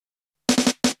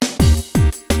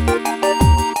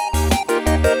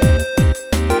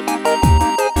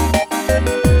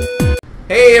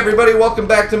everybody, welcome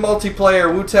back to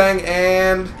multiplayer. Wu-Tang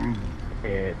and...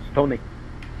 It's Tony.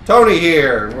 Tony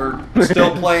here. We're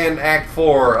still playing Act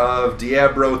 4 of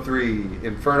Diablo 3,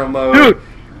 Inferno mode, Dude!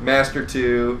 Master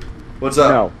 2. What's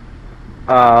up? No.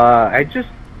 I just...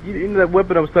 You know that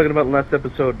weapon I was talking about in the last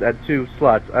episode had 2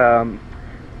 slots.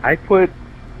 I put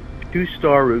 2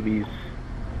 star rubies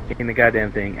in the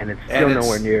goddamn thing, and it's still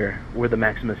nowhere near where the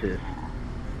Maximus is.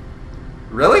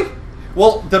 Really?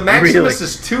 Well, the Maximus Really?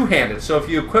 is two-handed, so if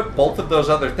you equip both of those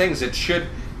other things, it should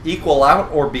equal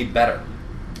out or be better.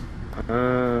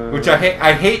 Which I hate.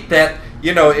 I hate that,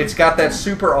 you know, it's got that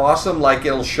super awesome, like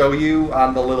it'll show you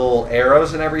on the little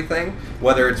arrows and everything,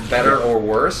 whether it's better or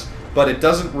worse, but it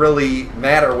doesn't really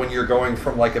matter when you're going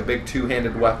from like a big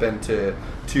two-handed weapon to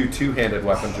 2 two-handed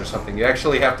weapons or something. You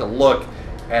actually have to look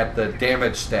at the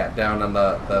damage stat down on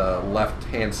the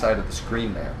left-hand side of the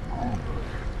screen there.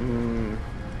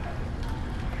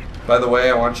 By the way,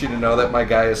 I want you to know that my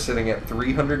guy is sitting at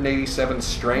 387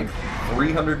 strength,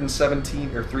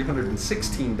 317 or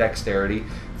 316 dexterity,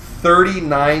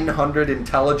 3,900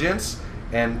 intelligence,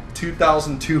 and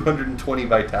 2,220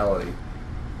 vitality.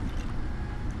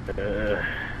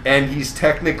 And he's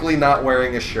technically not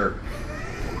wearing a shirt.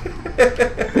 What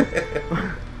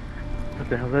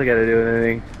the hell does that got to do with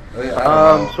anything? I don't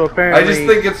know. So apparently... I just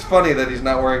think it's funny that he's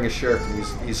not wearing a shirt and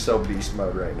he's so beast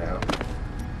mode right now.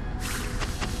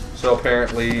 So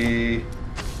apparently...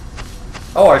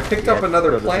 Oh, I picked up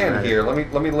another plan here.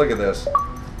 Let me look at this.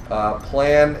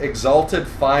 Plan Exalted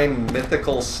Fine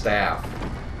Mythical Staff.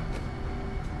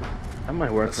 That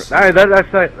might work for... Alright,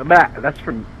 that's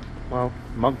from... Well,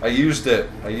 monk. I used it.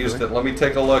 Let me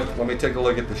take a look. Let me take a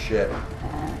look at the shit.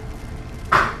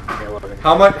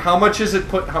 How much is it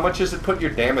put your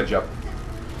damage up,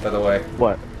 by the way?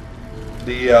 What?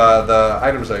 The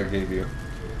items I gave you.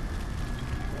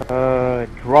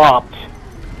 Dropped.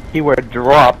 Keyword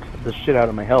dropped the shit out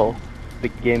of my health.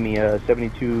 It gave me a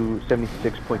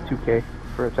 76.2k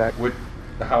for attack.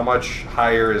 How much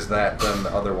higher is that than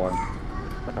the other one?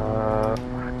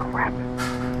 Crap.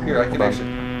 Here, I can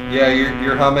actually... Yeah,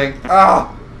 you're humming.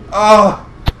 Oh,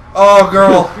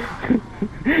 girl.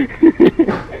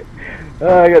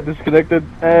 I got disconnected,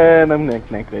 and I'm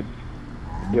connected.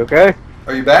 You okay?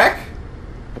 Are you back?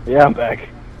 Yeah, I'm back.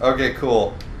 Okay,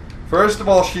 cool. First of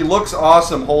all, she looks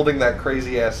awesome holding that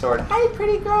crazy-ass sword. Hi,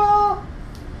 pretty girl.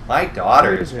 My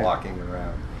daughter is walking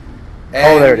around. And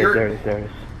oh, there it is.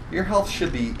 Your health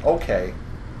should be okay.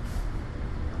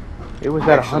 It was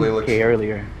at 100k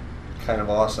earlier. Kind of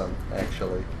awesome,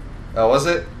 actually. Oh, was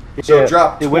it? Yeah, so it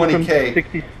dropped 20k. Went from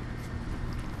 60,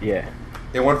 yeah.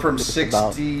 It went from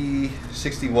 60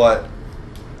 what?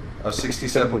 Oh,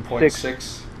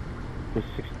 67.6 to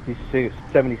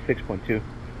 76.2.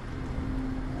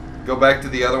 Go back to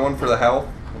the other one for the health.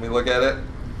 Let me look at it.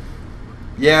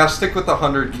 Yeah, stick with the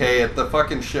 100k at the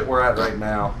fucking shit we're at right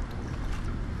now.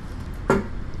 You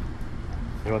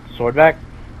want the sword back?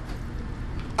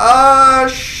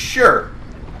 Sure.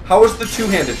 How was the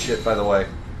two-handed shit, by the way?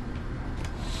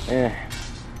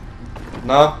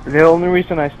 No? The only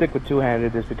reason I stick with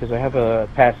two-handed is because I have a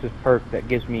passive perk that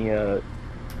gives me a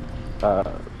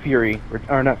fury,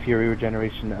 or not fury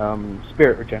regeneration,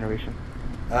 spirit regeneration.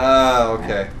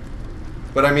 Okay.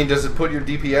 But I mean, does it put your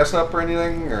DPS up or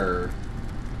anything, or?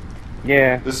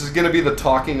 Yeah. This is gonna be the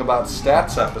talking about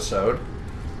stats episode.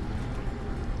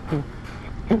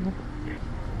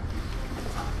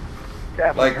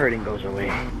 That like hurting goes away.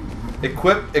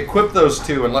 Equip those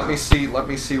two, and let me see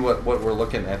what we're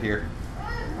looking at here.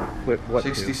 What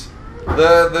 60,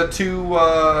 the two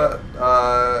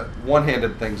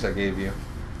one-handed things I gave you.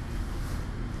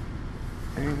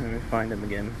 Let me find them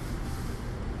again.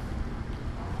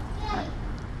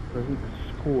 Wasn't the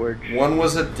scourge? One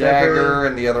was a dagger,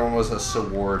 and the other one was a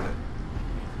sword.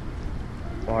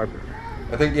 Barber.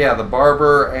 I think, yeah, the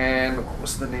barber, and what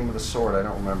was the name of the sword? I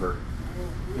don't remember.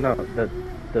 No,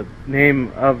 the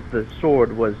name of the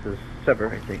sword was the Sever,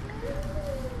 I think.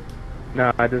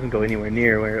 No, it doesn't go anywhere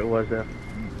near where it was. Do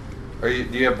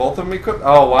you have both of them equipped?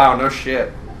 Oh wow, no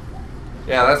shit.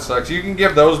 Yeah, that sucks. You can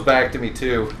give those back to me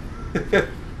too. You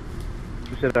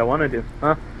said I wanted to,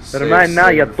 huh? Never mind now.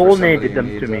 You donated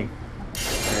them to me.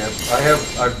 Yeah,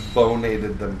 I've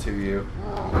donated them to you.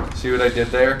 See what I did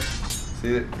there?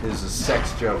 See, it is a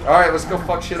sex joke. All right, let's go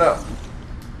fuck shit up.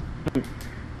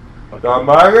 The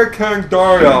American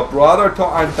Dario, brother to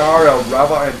Andario,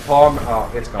 Rava and Tom.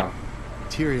 Oh, it's gone.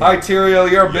 Tyrael. Hi, Tyrael,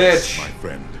 you're a Yes, bitch. my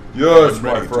friend. Yes, I'm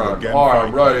my ready to friend. again I am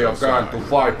fight by ready your again side. to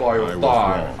fight by your I was side.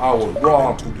 wrong. I was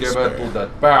wrong to give it to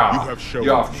that bear.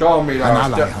 You have shown me An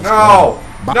that. ally has No!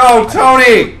 gone. No,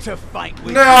 Tony! To fight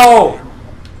with No!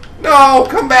 No,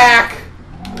 come back!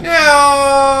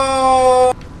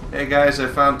 No! Hey guys, I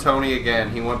found Tony again.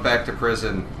 He went back to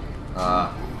prison.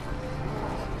 What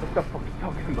the fuck are you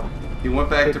talking about? He went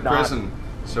back to prison,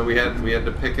 so we had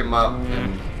to pick him up,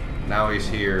 and now he's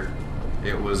here.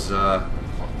 It was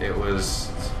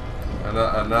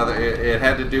another. It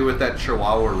had to do with that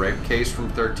Chihuahua rape case from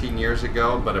 13 years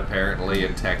ago, but apparently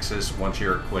in Texas, once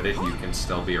you're acquitted, you can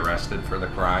still be arrested for the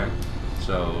crime.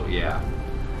 So yeah.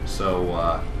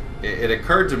 So it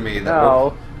occurred to me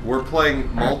that we're playing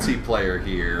multiplayer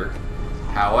here.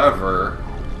 However,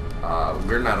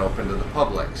 we're not open to the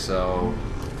public, so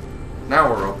now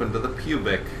we're open to the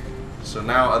pubic. So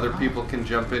now other people can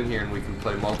jump in here and we can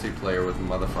play multiplayer with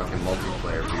motherfucking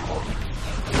multiplayer people.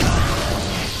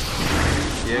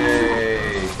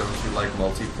 Yay! Don't you like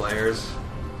multiplayers?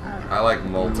 I like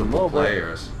multiple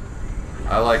players.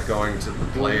 I like going to the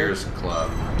Players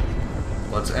Club.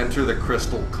 Let's enter the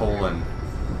Crystal Colon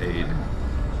Aid.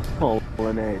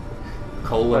 Colonade.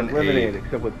 Colon like lemonade, Aid.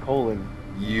 except with colon.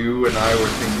 You and I were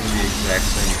thinking the exact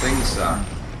same thing, son.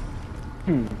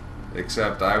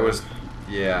 Except I was,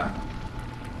 yeah.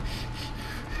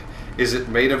 Is it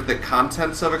made of the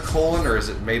contents of a colon, or is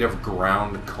it made of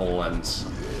ground colons?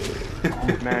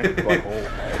 Mashed butthole.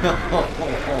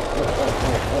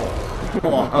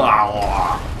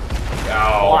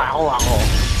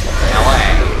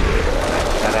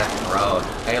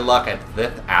 Hey, look at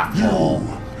this asshole.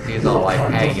 He's all like,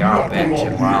 hey, you're a bitch.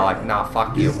 And we're all like, nah,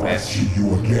 fuck you, bitch.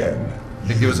 I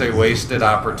think it was a wasted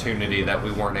opportunity that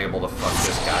we weren't able to fuck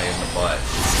this guy in the butt.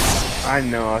 I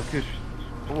know, I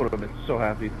would have been so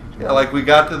happy. Yeah, like we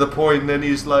got to the point and then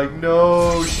he's like,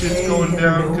 no, shit's going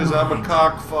down because I'm a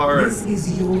cock fart. This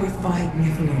is your fight,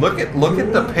 Niffler. Look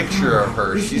at the picture of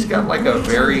her. She's got like a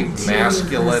very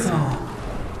masculine,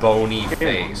 bony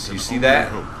face. You see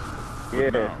that?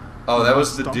 Yeah. Oh, that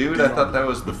was the dude? I thought that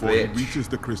was the before it bitch. reaches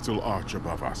the crystal arch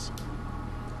above us.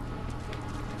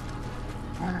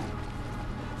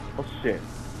 Oh shit.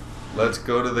 Let's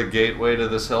go to the gateway to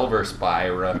the Silver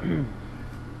Spire.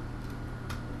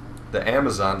 The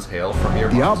Amazons hail from your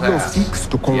mom's Diablo ass. seeks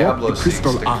to corrupt Diablo the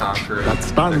crystal seeks to arch conquer that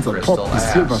stands the atop the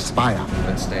silver ass spire.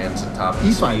 that stands atop the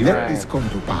If I let spire. this come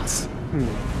to pass, the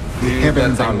Dude,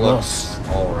 heavens that are thing lost. looks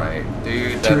alright.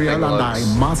 Dude, that thing Tyrael and looks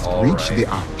I must reach alright. the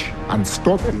arch and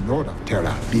stop the Lord of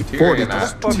Terror before it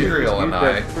is too late. Tyrael and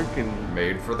I freaking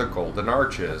made for the Golden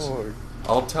Arches. Lord.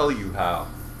 I'll tell you how.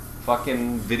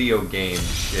 Fucking video game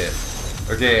shit.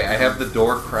 Okay, I have the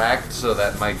door cracked so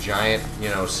that my giant,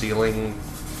 ceiling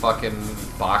fucking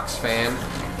box fan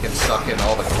can suck in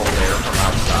all the cold air from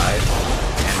outside,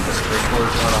 and the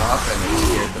sprinklers went off, and it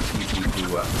scared the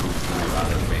pee-pee-poo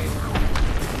out of me.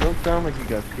 You don't sound like you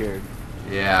got scared.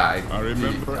 Yeah,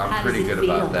 I'm pretty good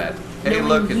about that. Hey,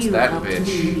 look, it's that bitch.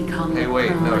 Hey,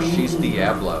 wait, no, she's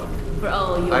Diablo.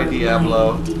 Hi,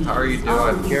 Diablo. How are you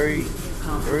doing? Gary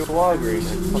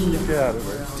Walgreens. Fuck the shit out of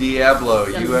her. Diablo,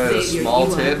 you had small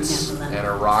tits and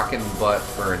a rockin' butt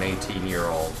for an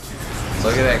 18-year-old.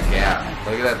 Look at that gap.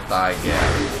 Look at that thigh gap.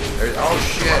 Oh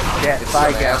shit! It's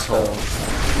some asshole.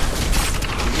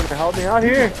 You gonna help me out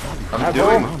here? I'm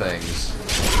doing things.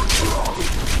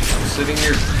 I'm sitting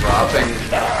here dropping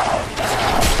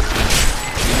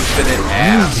infinite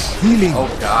ass. Healing. Oh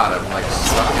god, I'm like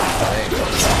stuck in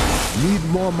things. Need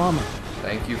more mana.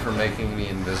 Thank you for making me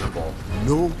invisible.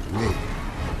 No way.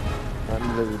 Not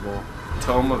invisible.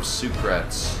 Tome of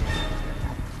Secrets.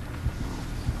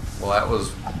 Well, that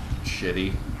was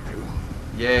shitty.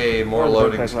 Yay, more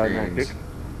loading screens.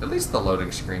 At least the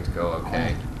loading screens go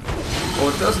okay. Well,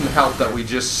 it doesn't help that we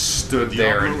just stood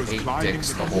there and ate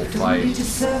dicks the whole fight.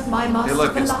 Hey,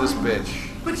 look, it's this bitch.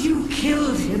 But you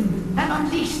killed him and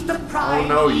unleashed the pride. Oh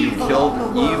no, you evil killed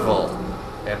of the world. evil.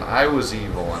 And I was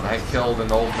evil, and I killed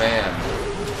an old man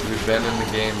who'd been in the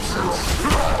game since, I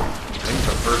think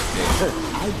the first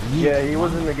game. Yeah, he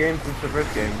was in the game since the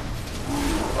first game.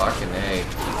 Fucking A.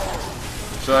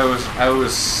 So I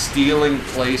was stealing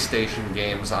PlayStation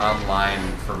games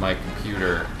online for my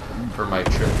computer for my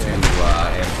trip to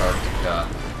Antarctica,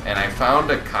 and I found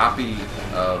a copy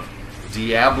of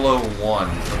Diablo 1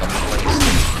 for the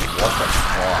PlayStation. What the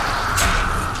fuck?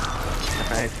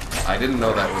 Nice. I didn't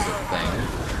know that was a thing.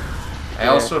 I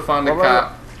also found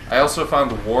I also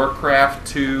found Warcraft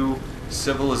 2,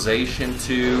 Civilization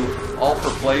 2, all for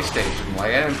PlayStation.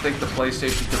 Like, I didn't think the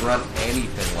PlayStation could run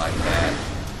anything like that.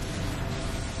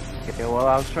 Okay, well,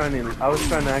 I was trying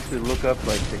to actually look up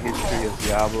like the history of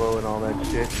Diablo and all that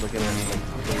shit, looking at like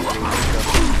the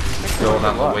stuff. Going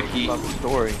on the wiki. About the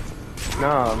story. No,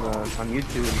 on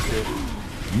YouTube and shit.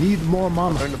 Need more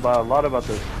mana. Learned about a lot about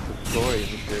the story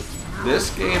and shit.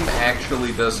 This game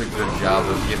actually does a good job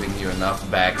of giving you enough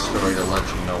backstory to let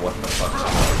you know what the fuck's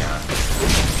going on.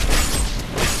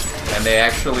 And they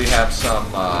actually have some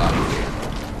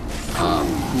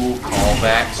cool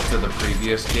callbacks to the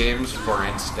previous games. For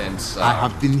instance, I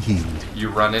have been healed. you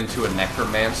run into a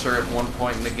necromancer at one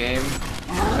point in the game.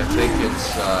 I think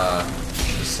it's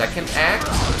the second act,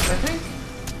 I think?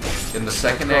 In the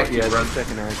second act, you run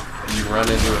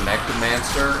into a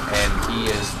necromancer, and he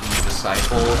is the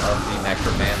disciple of the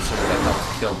necromancer that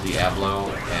helped kill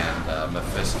Diablo and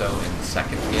Mephisto in the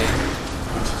second game.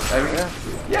 Which is, I mean,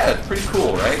 yeah, it's pretty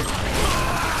cool, right?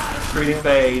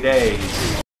 Pretty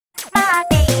days.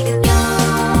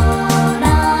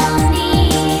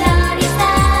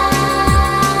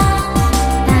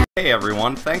 Hey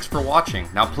everyone, thanks for watching.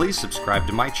 Now please subscribe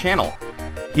to my channel.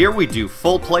 Here we do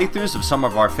full playthroughs of some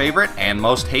of our favorite and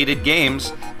most hated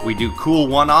games. We do cool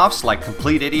one-offs like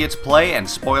Complete Idiots Play and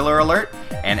Spoiler Alert,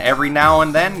 and every now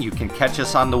and then you can catch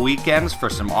us on the weekends for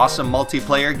some awesome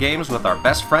multiplayer games with our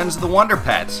best friends the Wonder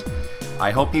Pets.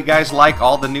 I hope you guys like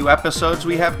all the new episodes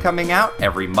we have coming out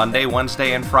every Monday,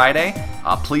 Wednesday, and Friday.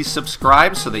 Please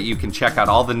subscribe so that you can check out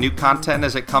all the new content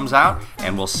as it comes out,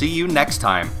 and we'll see you next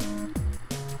time.